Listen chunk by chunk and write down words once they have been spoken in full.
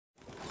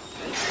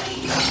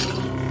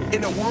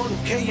In a world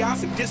of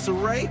chaos and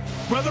disarray,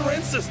 brother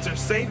and sister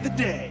save the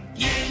day.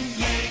 Yin,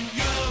 yang,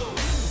 yo!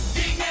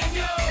 Yin, yang,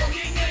 yo!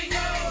 Yin, yang,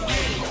 yo!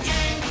 Yin,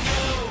 yang, yo!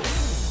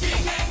 Yin,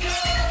 yang, yo!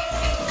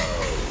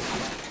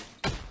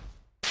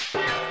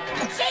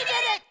 She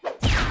did it!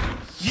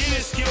 Yin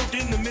is skilled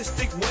in the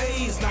mystic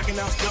ways, knocking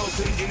out spells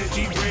and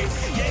energy rays.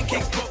 Yang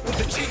kicks butt with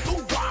the chi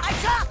hoo-wah. I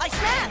chop, I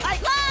snap, I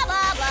blah,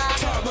 blah, blah.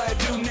 Tall black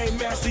dude named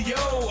Master Yo,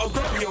 a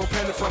grumpy old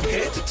panda from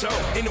head to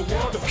toe. In a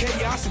world of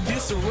chaos and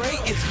disarray,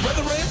 it's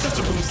brother and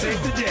sister who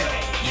save the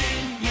day.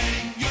 Yin,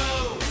 yang,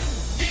 yo!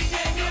 Yin,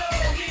 yang, yo!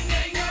 Yin,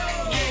 yang, yo!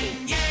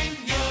 Yin, yang,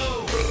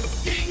 yo!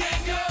 Yin,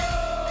 yang, yo!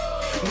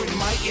 When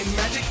might and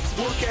magic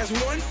work as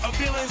one, a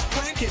villain's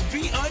plan can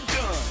be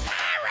undone.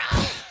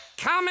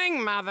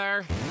 Coming,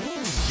 Mother.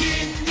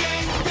 Yin,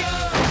 yang, yo!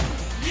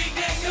 Yin,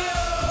 yang, yo!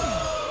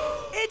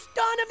 It's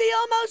Dawn of the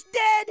Almost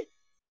Dead!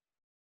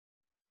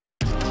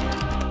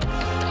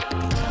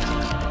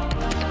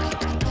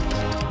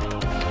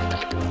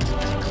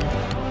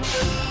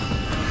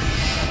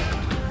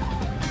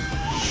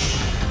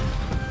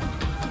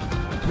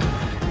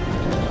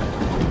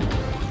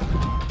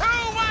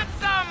 Who wants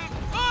some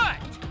foot?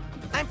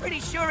 I'm pretty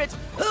sure it's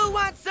Who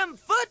Wants Some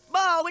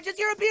Football, which is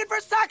European for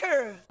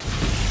soccer!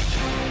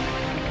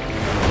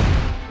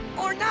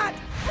 Or not!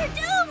 We're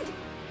doomed!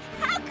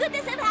 How could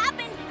this have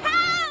happened?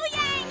 How,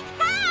 Yang?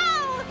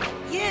 How?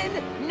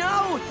 Yin,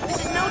 no! This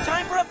is no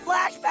time for a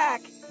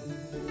flashback!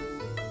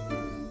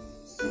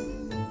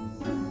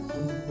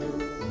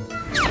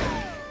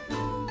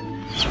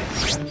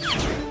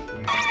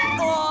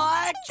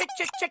 Oh,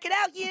 check it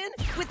out, Yin!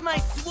 With my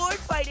sword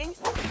fighting,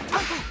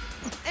 kung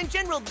fu, and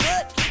general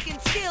butt-kicking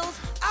skills,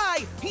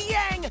 I,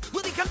 Yang,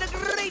 will become the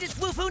greatest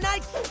Woofu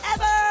Knight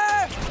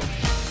ever!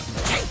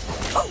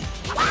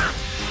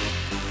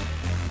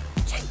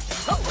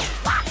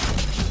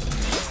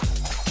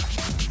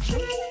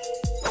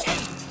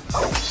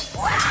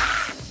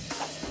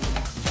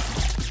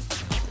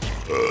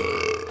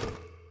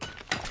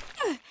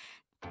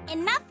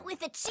 Enough with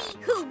the chi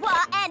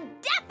hoo-wah, and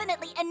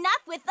definitely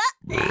enough with the...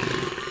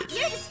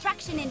 Your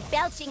destruction and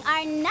belching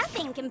are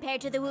nothing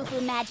compared to the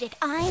Woofu magic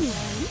I'm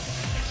learning.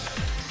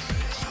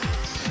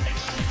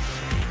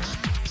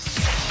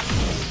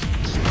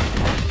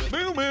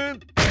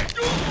 Booming!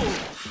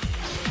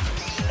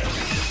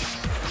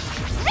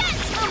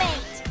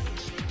 Transformate!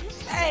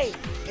 Hey,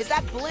 is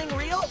that bling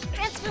real?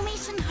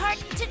 Transformation hard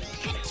to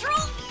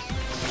control.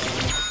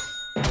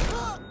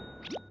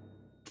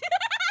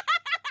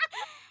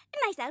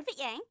 Nice outfit,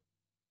 Yang.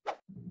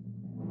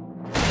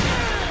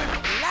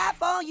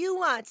 Laugh all you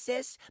want,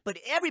 sis, but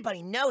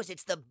everybody knows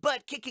it's the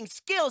butt-kicking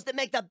skills that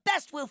make the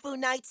best Woofu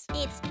Knights.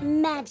 It's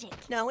magic.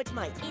 No, it's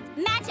might. It's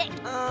magic.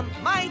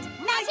 Might.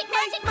 Magic,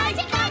 magic,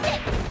 magic,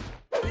 magic!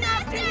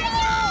 Master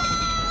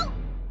Yo!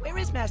 Where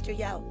is Master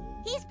Yo?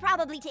 He's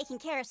probably taking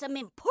care of some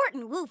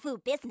important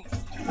Woofu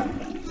business.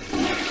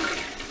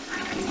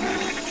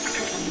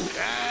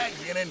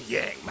 Yin and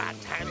Yang, my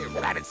tiny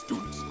rabbit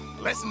students.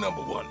 Lesson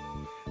number 1.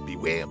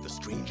 Beware of the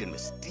strange and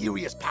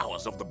mysterious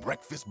powers of the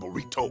breakfast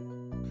burrito.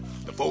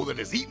 The foe that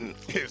is eaten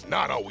is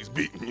not always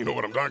beaten. You know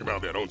what I'm talking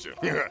about there, don't you?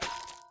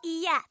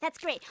 Yeah, that's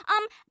great.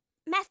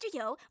 Master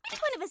Yo,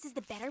 which one of us is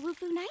the better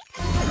Woofu Knight?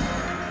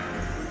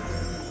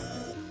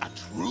 A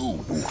true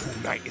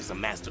Woofu Knight is a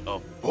master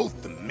of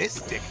both the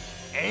mystic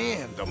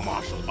and the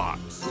martial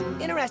arts.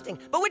 Interesting,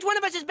 but which one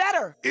of us is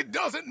better? It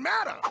doesn't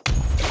matter.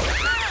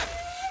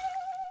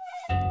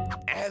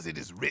 As it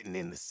is written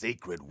in the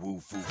sacred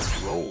Woofu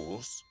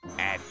scrolls,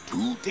 add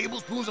 2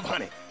 tablespoons of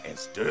honey and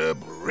stir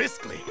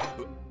briskly.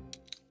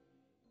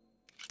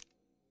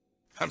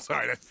 I'm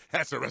sorry,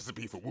 that's a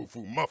recipe for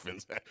Woofu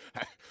muffins.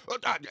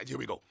 Here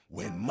we go.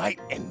 When might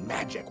and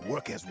magic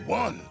work as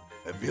one,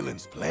 a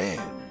villain's plan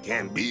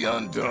can be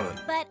undone.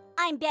 But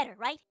I'm better,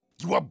 right?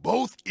 You are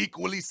both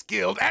equally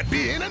skilled at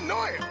being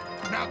annoying.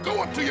 Now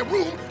go up to your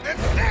room and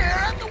stare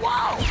at the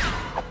wall.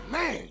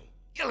 Man,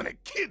 yelling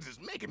at kids is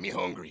making me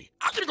hungry.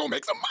 I'm gonna go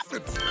make some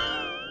muffins.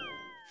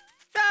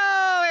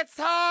 Oh, it's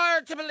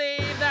hard to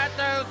believe that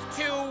those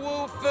 2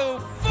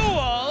 Woofu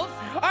fools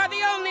are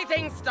the only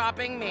thing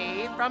stopping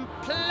me from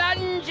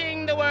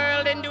plunging the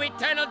world into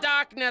eternal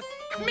darkness.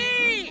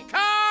 Me,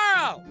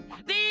 Carl,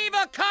 the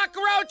Evil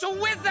Cockroach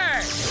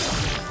Wizard!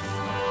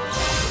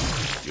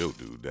 Yo,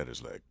 dude, that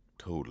is like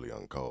totally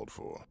uncalled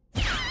for.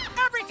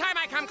 Every time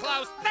I come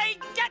close, they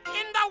get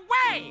in the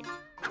way!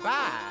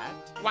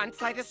 But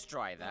once I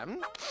destroy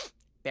them,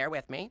 bear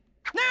with me,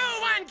 no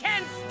one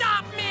can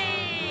stop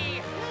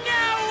me!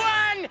 No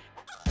one!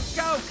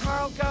 Go,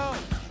 Carl, go.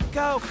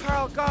 Go,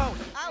 Carl, go. Oh,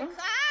 Carl!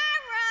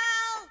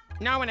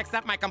 No one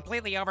except my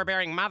completely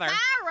overbearing mother.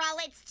 Carl,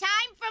 it's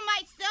time for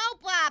my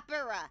soap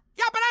opera.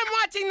 Yeah, but I'm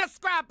watching the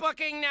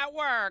Scrapbooking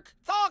Network.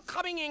 It's all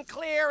coming in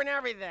clear and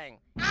everything.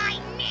 I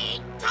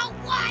need to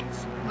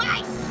watch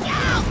my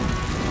show!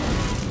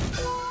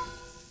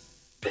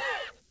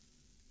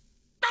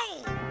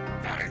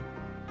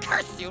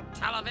 Curse you,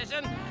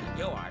 television!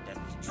 You are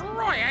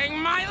destroying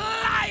my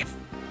life!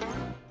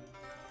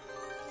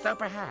 So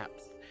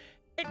perhaps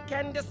It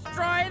can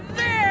destroy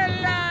their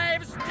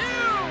lives too!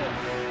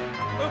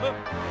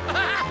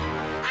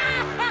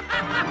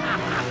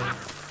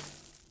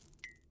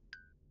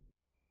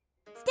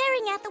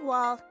 Staring at the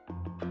wall.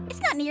 It's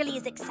not nearly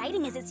as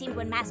exciting as it seemed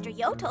when Master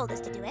Yo told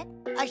us to do it.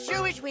 I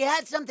sure wish we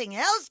had something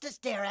else to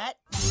stare at.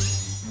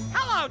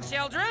 Hello,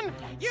 children!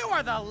 You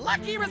are the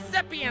lucky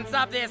recipients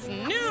of this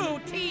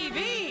new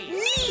TV!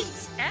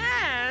 Neat!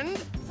 And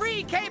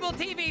free cable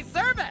TV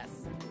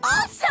service!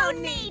 Also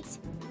neat!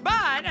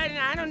 But, and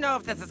I don't know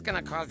if this is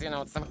gonna cause,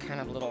 some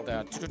kind of little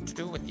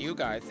to-do with you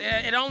guys.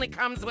 It only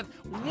comes with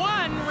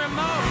one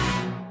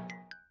remote!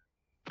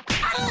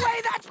 Out of the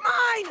way, that's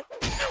mine!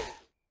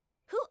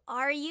 Who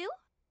are you?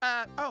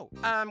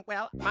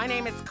 Well, my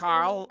name is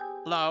Carlos,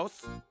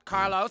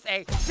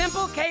 a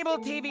simple cable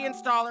TV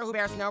installer who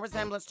bears no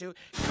resemblance to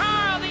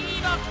Carl the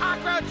Evil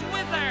Cockroach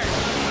Wizard!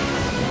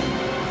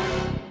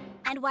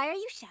 And why are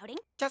you shouting?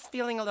 Just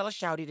feeling a little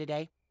shouty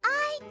today.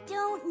 I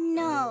don't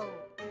know.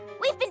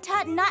 We've been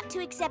taught not to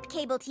accept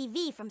cable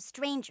TV from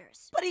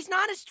strangers. But he's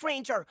not a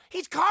stranger.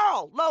 He's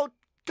Carlos.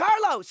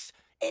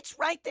 It's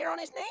right there on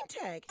his name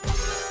tag.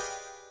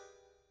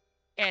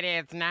 It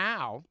is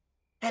now.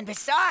 And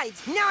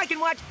besides, now I can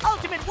watch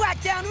Ultimate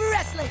Whackdown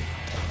Wrestling.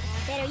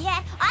 Better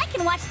yet, I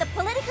can watch the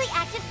politically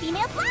active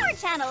female flower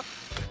channel.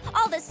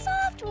 All the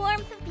soft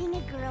warmth of being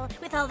a girl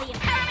with all the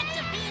empowerment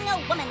of being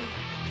a woman.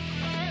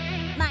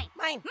 Mine.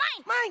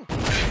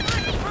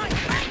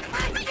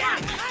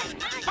 Yes!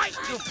 Fight,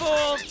 you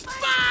fools!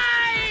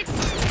 Fight!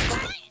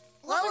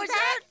 What was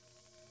that?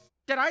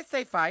 Did I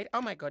say fight?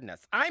 Oh my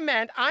goodness. I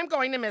meant I'm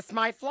going to miss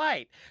my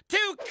flight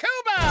to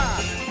Cuba!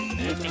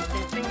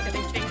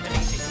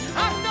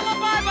 Hasta la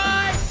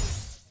bye-bye!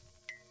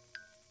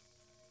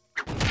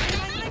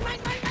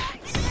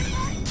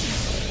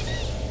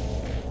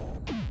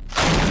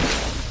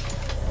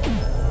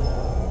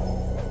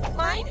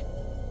 Mine?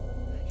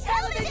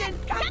 Television,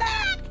 come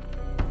back!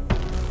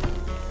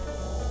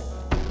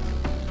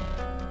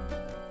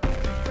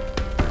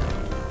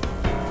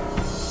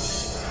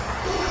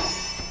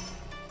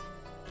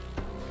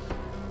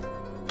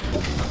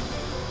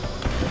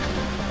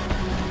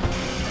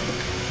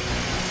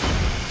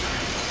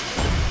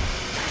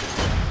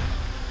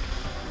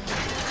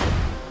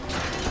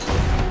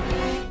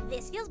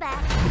 This feels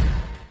bad.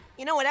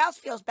 You know what else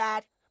feels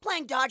bad?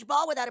 Playing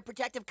dodgeball without a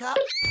protective cup.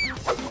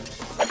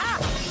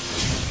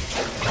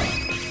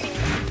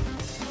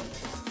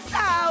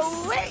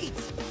 Sweet!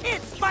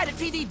 It's Spider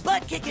TV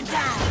butt kicking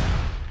time.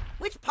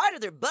 Which part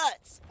of their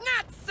butts?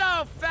 Not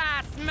so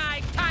fast,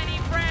 my tiny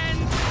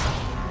friend!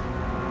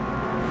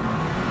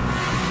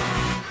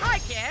 Hi,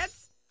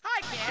 kids!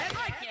 Hi, kids!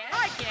 Hi, kids!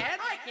 Hi,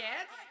 kids! Hi,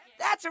 kids!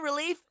 That's a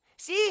relief.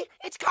 See?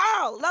 It's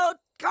Carlos.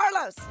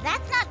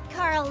 That's not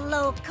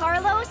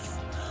Carlos.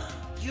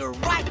 You're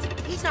right.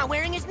 He's not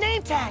wearing his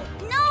name tag.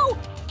 No,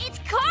 it's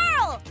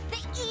Carl, the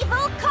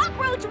Evil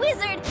Cockroach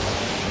Wizard.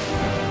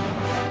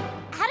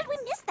 How did we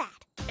miss that?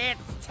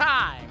 It's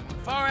time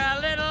for a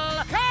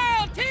little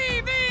Carl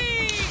TV!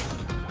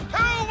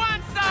 Who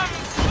wants some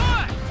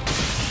foot?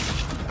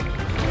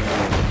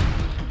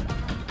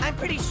 I'm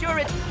pretty sure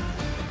it's...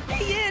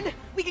 Hey, Yin,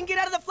 we can get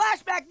out of the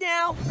flashback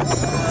now.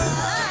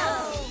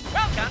 Oh.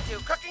 Welcome to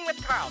Cooking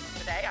with Carl.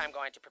 Today I'm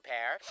going to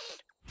prepare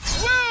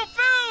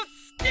Woo-Foo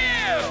Stew!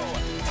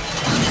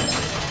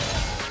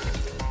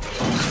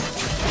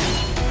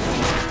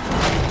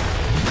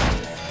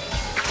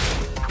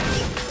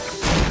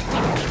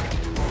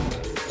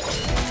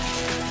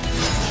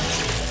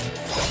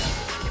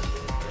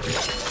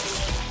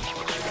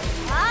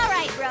 All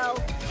right, bro.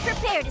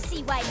 Prepare to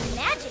see why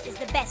magic is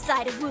the best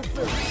side of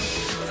Woo-Foo.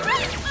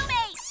 Transformate!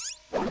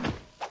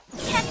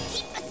 Can't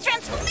keep a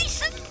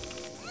transformation!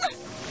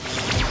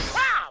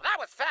 Wow, that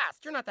was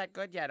fast. You're not that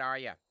good yet, are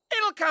you?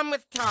 It'll come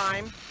with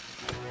time,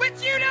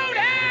 which you don't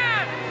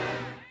have!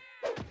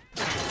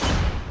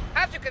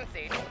 As you can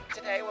see,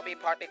 today will be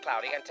partly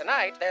cloudy, and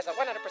tonight there's a 100%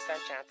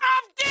 chance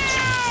of doom!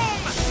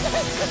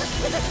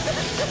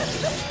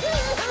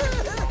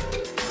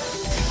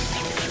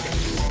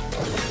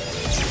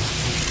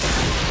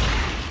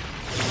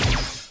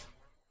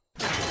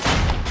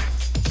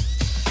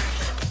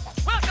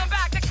 Welcome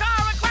back to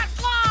Car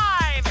Request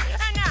Live!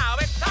 And now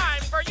it's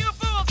time for you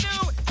fools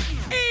to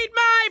eat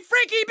my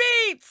freaky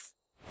beats!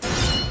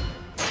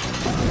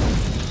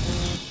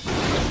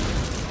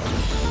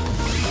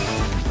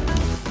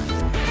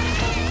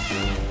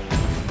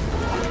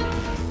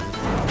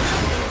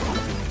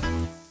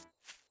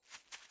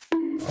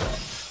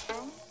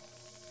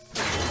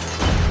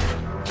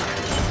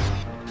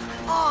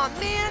 Aw,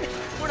 man,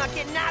 we're not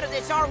getting out of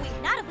this, are we?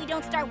 Not if we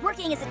don't start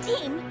working as a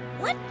team.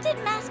 What did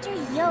Master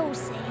Yo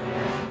say?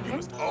 You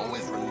must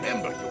always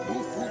remember your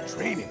Woo-Foo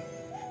training.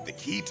 The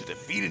key to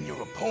defeating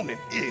your opponent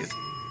is...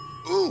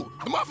 Ooh,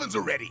 the muffins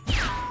are ready.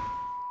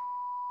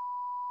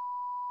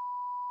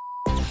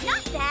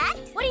 Not that!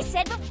 What he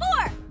said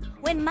before!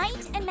 When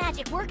might and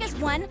magic work as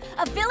one,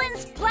 a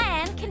villain's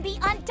plan can be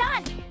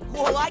undone.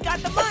 Well, I got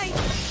the mic.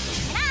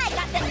 And I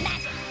got the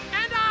magic.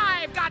 And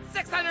I've got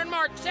 600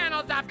 more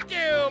channels of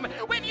doom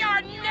with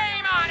your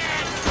name on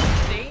it!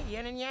 See,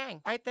 Yin and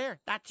Yang, right there.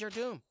 That's your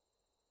doom.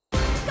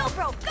 Go,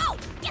 bro, go!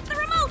 Get the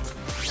remote!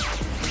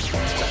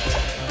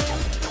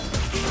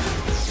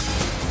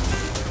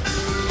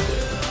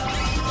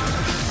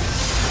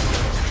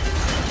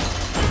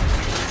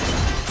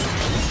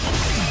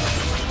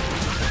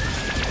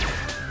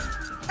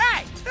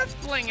 Hey, this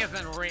bling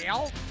isn't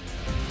real.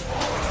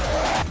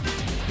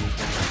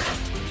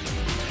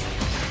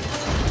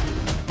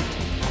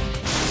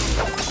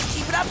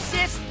 Keep it up,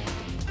 sis.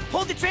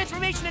 Hold the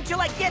transformation until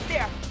I get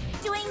there.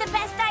 Doing the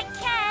best I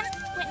can,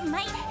 but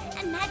might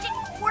and magic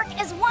work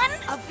as one.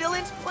 A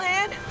villain's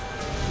plan?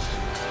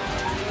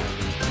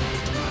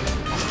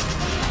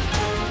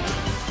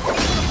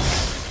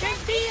 Can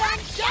be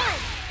undone!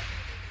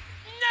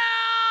 No!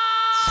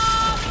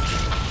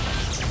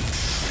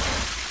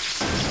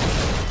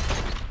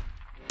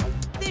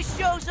 This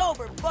show's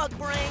over, Bug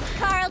Brain.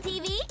 Carl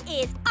TV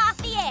is off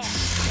the air.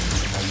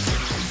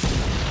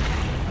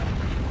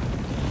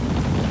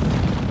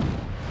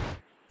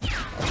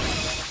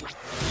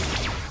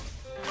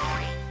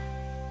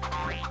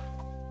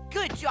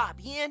 Good job,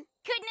 Yin.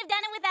 Couldn't have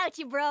done it without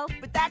you, bro.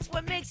 But that's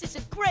what makes us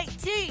a great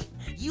team.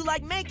 You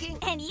like making,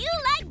 And you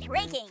like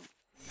breaking.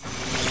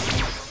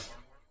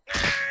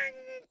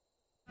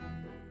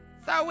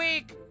 So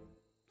weak.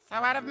 So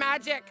out of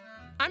magic.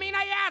 I mean,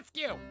 I ask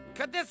you,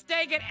 could this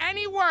day get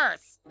any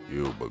worse?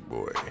 You, bug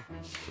boy,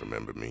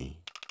 remember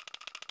me?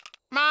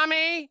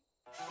 Mommy?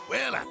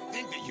 Well, I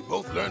think that you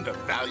both learned a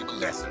valuable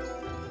lesson.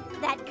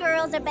 That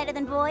girls are better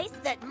than boys?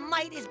 that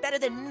might is better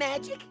than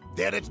magic?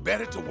 That it's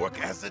better to work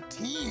as a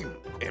team.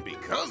 And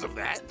because of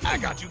that, I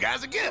got you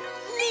guys a gift.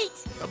 Neat!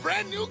 A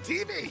brand new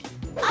TV.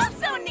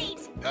 Also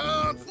neat!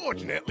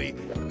 Unfortunately,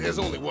 there's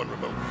only one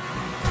remote.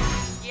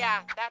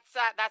 Yeah,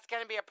 that's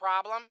gonna be a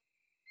problem.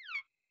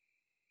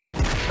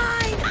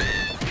 Mine!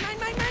 Mine,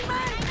 mine, mine,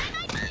 mine!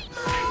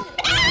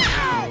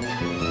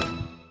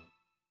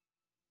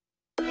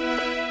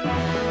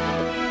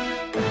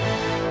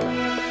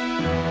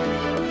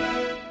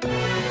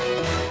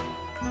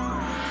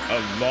 A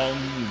long,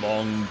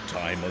 long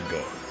time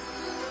ago.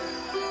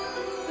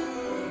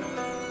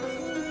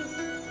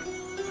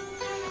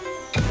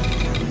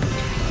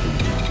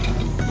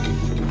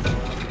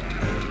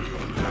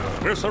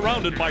 We're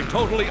surrounded by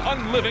totally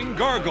unliving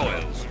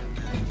gargoyles.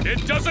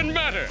 It doesn't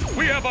matter.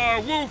 We have our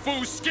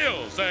woo-foo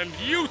skills and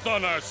youth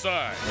on our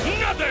side.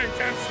 Nothing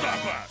can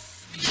stop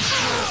us.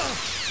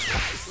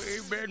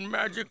 We've been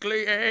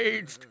magically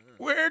aged.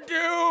 We're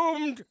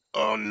doomed.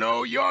 Oh,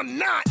 no, you're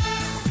not.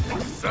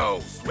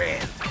 So,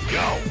 Sven,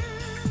 go.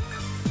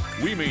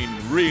 We mean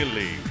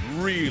really,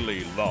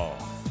 really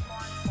long.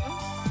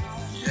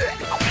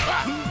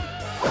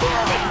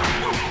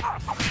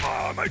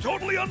 Am I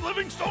totally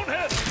unliving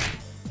Stonehead?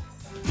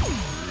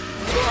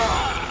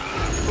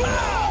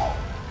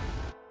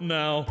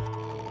 Now,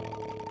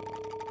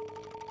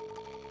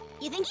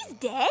 You think he's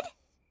dead?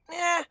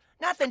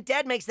 Nothing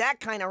dead makes that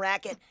kind of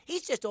racket.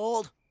 He's just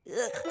old.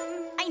 Ugh.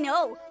 I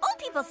know. Old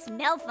people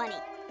smell funny.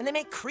 And they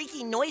make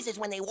creaky noises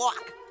when they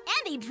walk.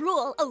 And they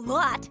drool a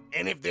lot.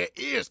 And if their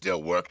ears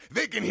still work,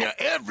 they can hear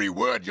every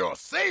word you're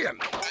saying.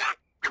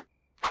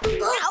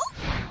 Yo?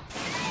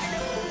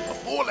 A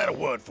four-letter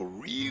word for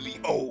really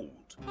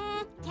old.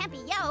 Can't be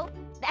yo.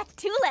 That's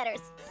 2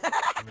 letters.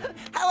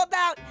 How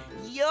about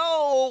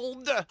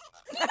yold?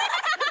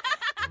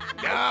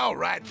 All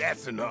right,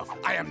 that's enough.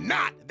 I am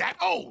not that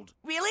old.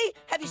 Really?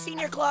 Have you seen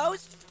your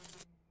clothes?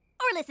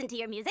 Or listen to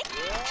your music.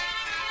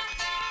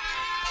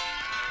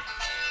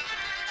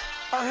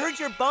 Or heard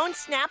your bones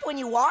snap when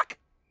you walk?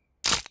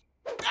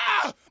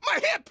 Ah, my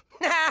hip!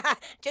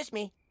 Just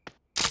me.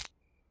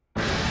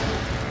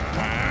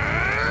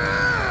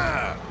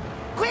 Ah!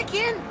 Quick,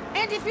 Yin!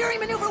 Anti-Fury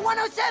Maneuver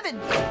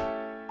 107!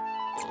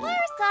 We're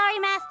sorry,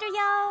 Master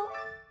Yo.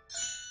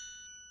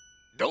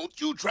 Don't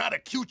you try to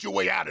cute your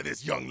way out of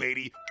this, young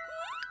lady.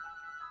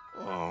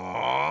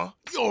 Aw,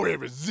 you're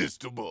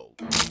irresistible.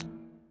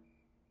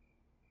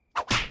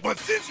 But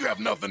since you have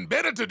nothing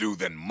better to do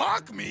than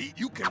mock me,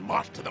 you can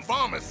march to the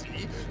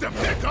pharmacy to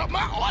pick up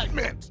my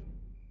ointment.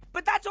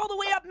 But that's all the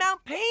way up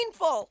Mount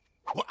Painful.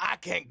 Well, I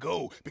can't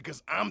go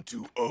because I'm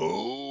too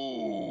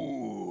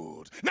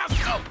old. Now,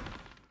 go!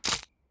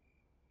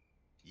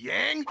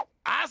 Yang,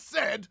 I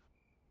said...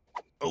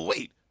 Oh,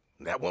 wait,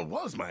 that one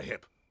was my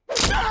hip.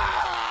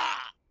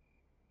 Ah!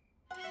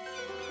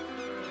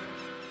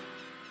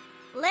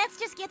 Let's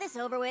just get this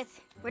over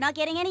with. We're not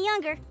getting any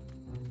younger.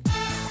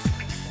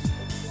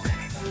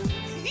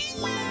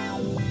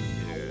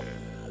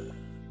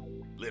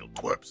 Little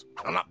twerps,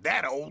 I'm not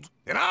that old,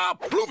 and I'll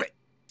prove it.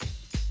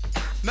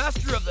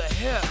 Master of the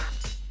Hip.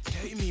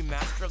 Do you mean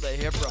Master of the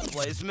Hip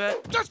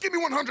replacement? Just give me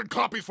 100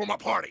 copies for my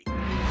party.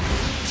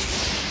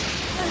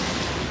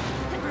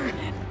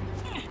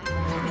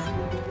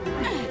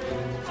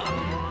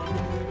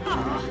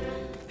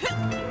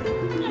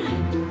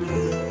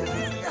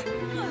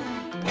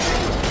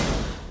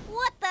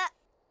 What the?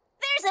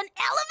 There's an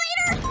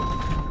elevator?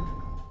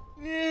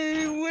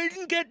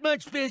 Wouldn't get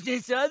much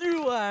business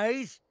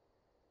otherwise.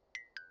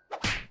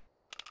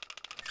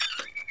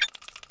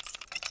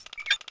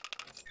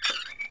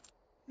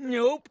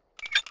 Nope.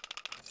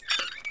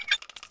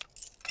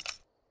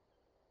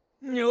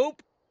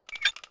 Nope.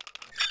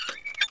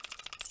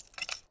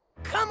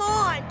 Come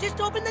on, just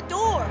open the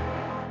door.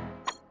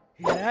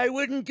 I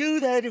wouldn't do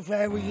that if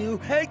I were you.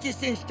 I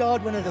just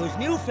installed one of those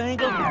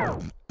newfangled...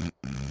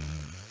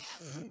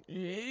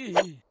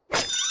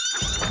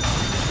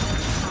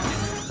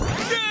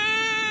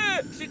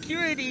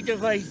 security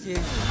devices.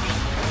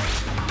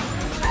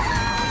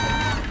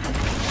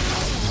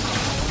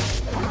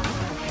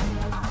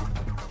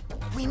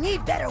 We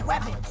need better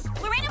weapons.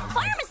 We're in a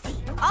pharmacy.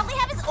 All they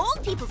have is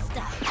old people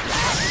stuff.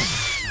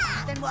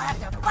 Then we'll have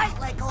to fight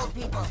like old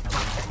people.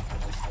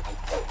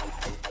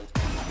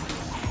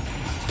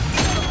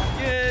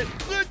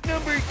 What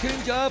number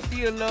turns off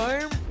the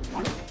alarm?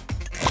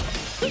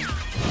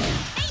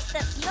 Face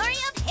the fury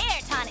of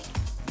hair tonic.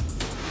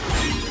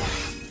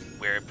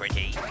 We're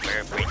pretty,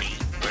 we're pretty,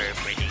 we're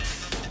pretty.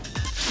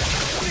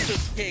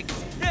 Fiddlesticks,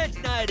 that's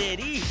not it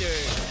either.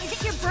 Is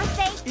it your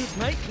birthday? It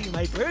might be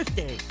my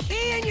birthday.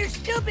 And your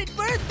stupid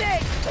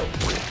birthday!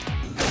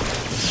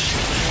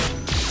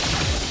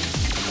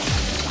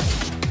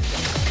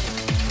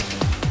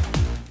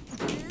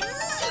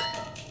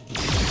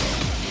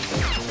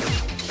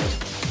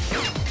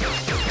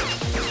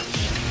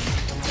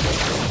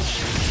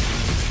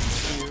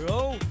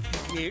 Zero.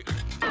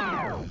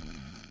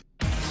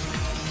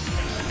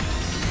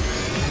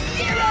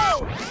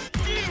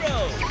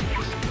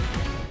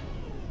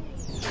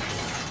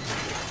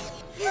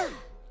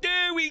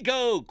 There we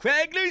go.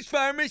 Kraggler's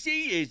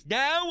Pharmacy is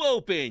now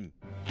open.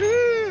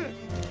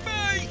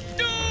 My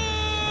store!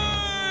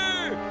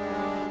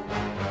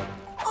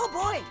 Oh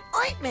boy,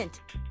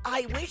 ointment!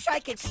 I wish I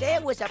could say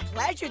it was a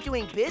pleasure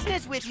doing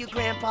business with you,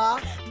 Grandpa,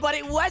 but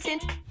it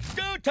wasn't.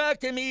 Don't talk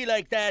to me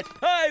like that.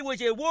 I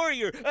was a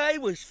warrior. I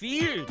was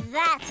feared.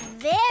 That's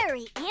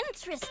very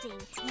interesting.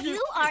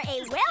 You are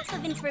a wealth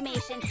of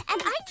information,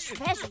 and I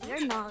treasure your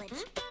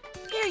knowledge.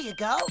 Here you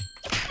go.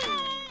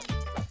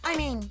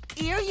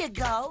 Here you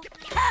go.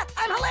 Ha!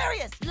 I'm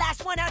hilarious!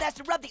 Last one out has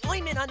to rub the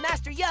ointment on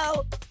Master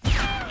Yo.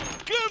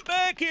 Come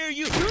back here,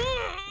 you...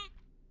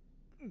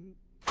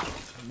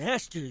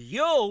 Master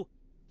Yo?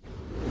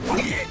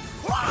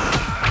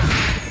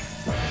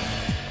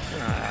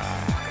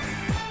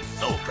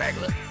 So,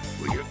 Kraggler,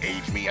 will you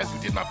age me as you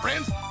did my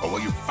friends, or will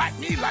you fight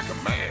me like a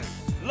man?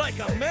 Like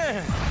a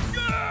man?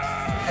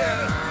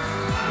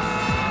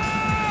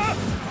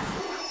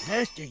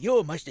 Master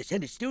Yo must have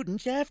sent his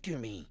students after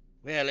me.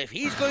 Well, if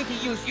he's going to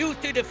use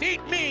youth to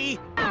defeat me,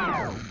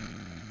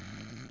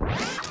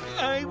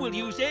 I will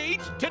use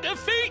age to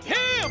defeat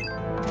him!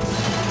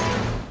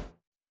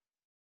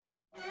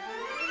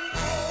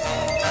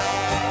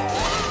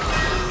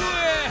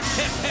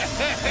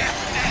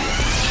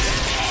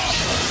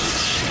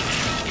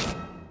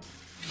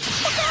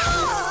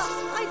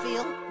 I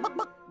feel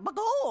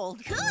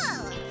gold. Cool.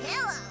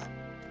 Hello.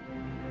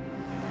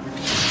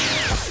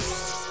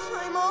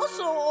 I'm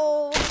also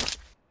old.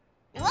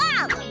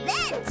 Wow, the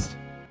bench.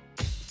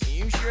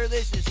 You sure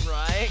this is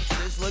right?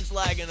 This looks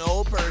like an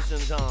old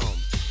person's home.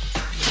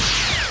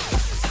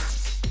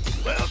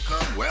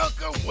 Welcome,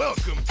 welcome,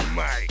 welcome to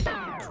my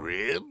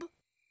crib.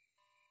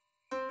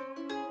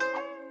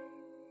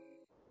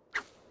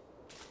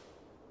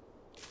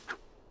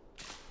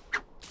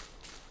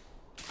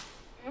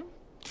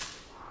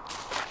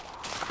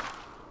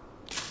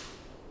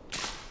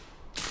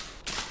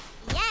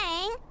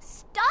 Yang,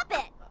 stop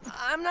it.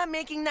 I'm not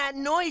making that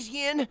noise,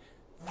 Yin.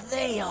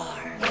 They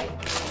are.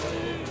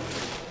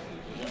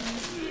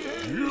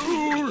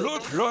 You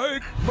look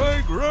like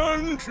my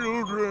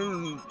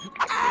grandchildren.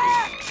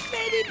 Ah!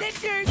 Baby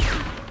pictures!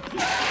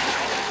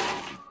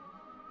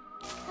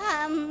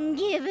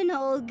 Give an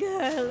old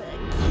girl a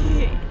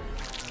kiss.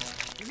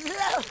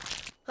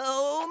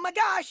 Oh my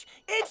gosh!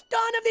 It's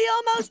Dawn of the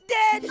Almost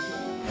Dead!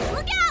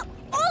 Look out!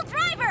 Old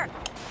driver!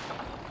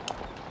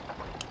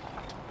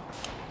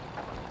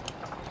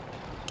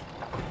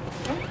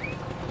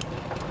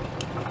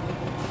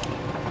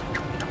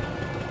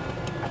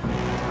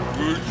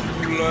 Would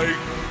you like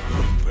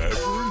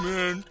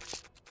peppermint?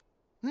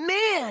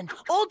 Man,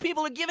 old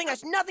people are giving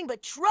us nothing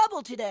but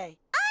trouble today.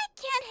 I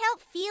can't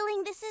help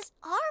feeling this is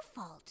our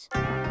fault.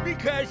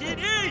 Because it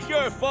is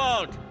your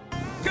fault.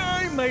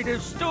 Time might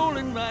have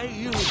stolen my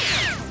youth.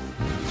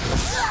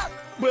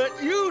 But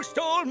you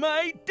stole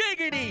my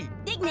dignity.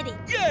 Dignity.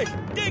 Yes,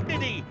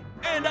 dignity.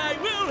 And I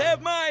will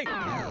have my...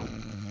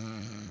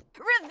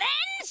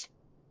 Revenge?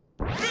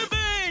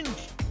 Revenge!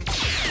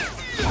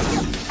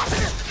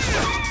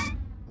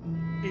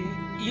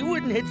 You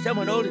wouldn't hit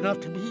someone old enough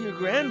to be your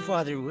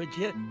grandfather, would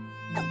you?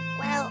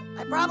 Well,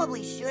 I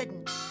probably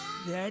shouldn't.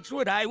 That's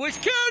what I was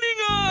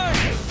counting on!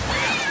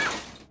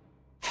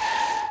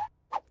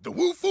 The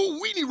Woo-Foo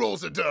Weenie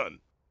Rolls are done.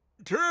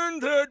 Turn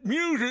that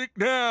music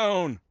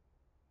down.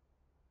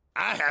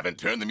 I haven't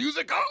turned the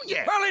music on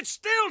yet. Well, it's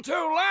still too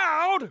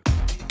loud.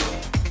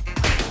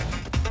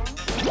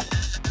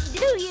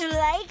 Do you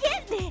like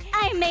it?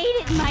 I made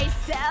it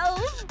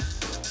myself.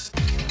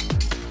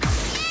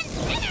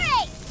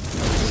 Incinerate!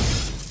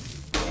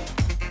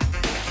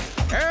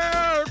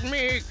 Help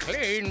me,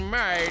 clean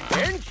my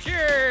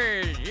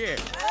dentures.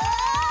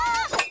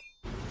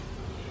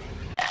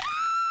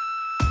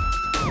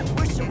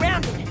 We're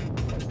surrounded.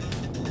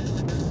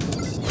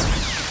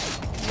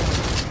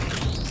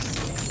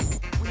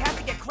 We have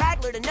to get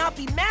Kraggler to not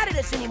be mad at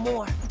us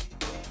anymore.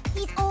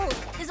 He's old.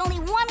 There's only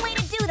one way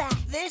to do that.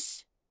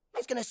 This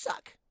is gonna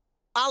suck.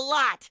 A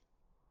lot.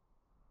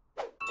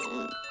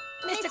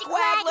 Mr.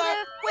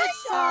 Kraggler, we're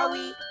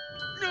sorry.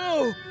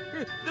 No,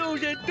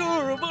 those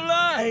adorable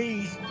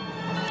eyes.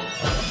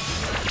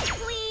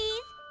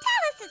 Please,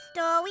 tell us a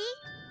story.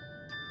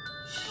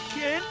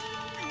 Can't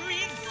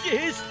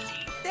resist.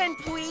 Then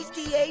please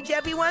de-age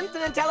everyone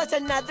and tell us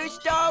another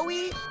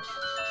story.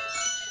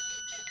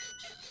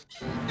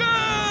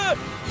 Ah!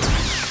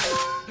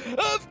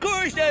 Of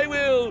course I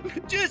will.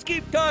 Just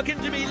keep talking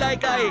to me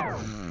like I...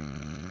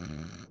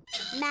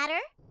 Matter?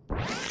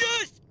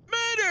 Just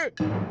matter.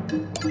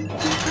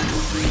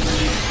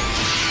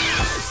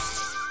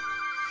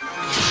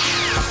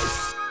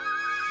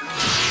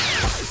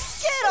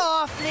 Get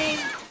off me!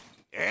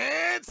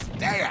 And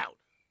stay out.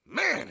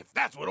 Man, if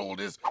that's what old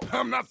is,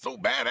 I'm not so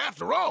bad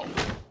after all.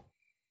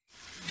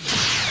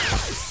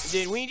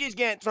 Did we just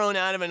get thrown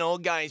out of an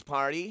old guy's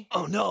party?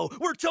 Oh no,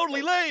 we're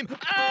totally lame.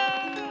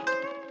 Ah!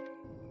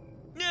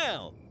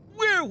 Now,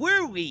 where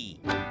were we?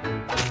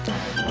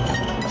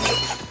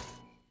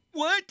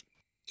 What?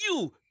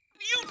 You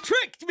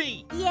tricked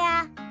me!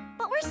 Yeah,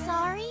 but we're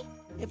sorry.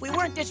 If we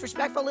weren't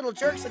disrespectful little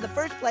jerks in the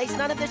first place,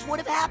 none of this would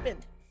have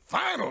happened.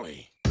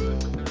 Finally!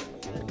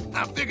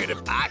 I figured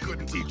if I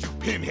couldn't teach you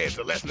pinheads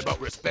a lesson about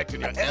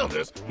respecting your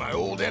elders, my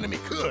old enemy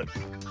could.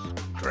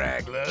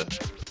 Kraggler.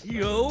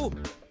 Yo,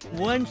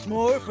 once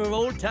more for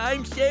old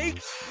time's sake?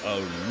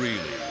 A really,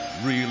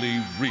 really,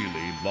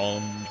 really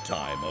long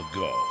time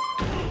ago.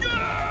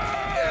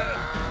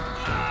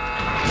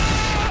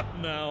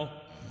 Now.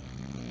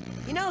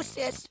 You know,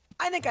 sis,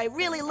 I think I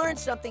really learned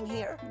something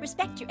here.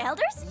 Respect your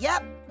elders?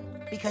 Yep,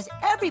 because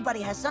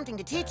everybody has something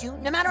to teach you,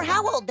 no matter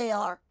how old they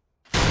are.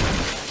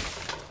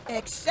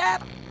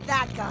 Except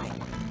that guy.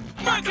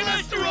 My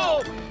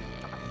cholesterol!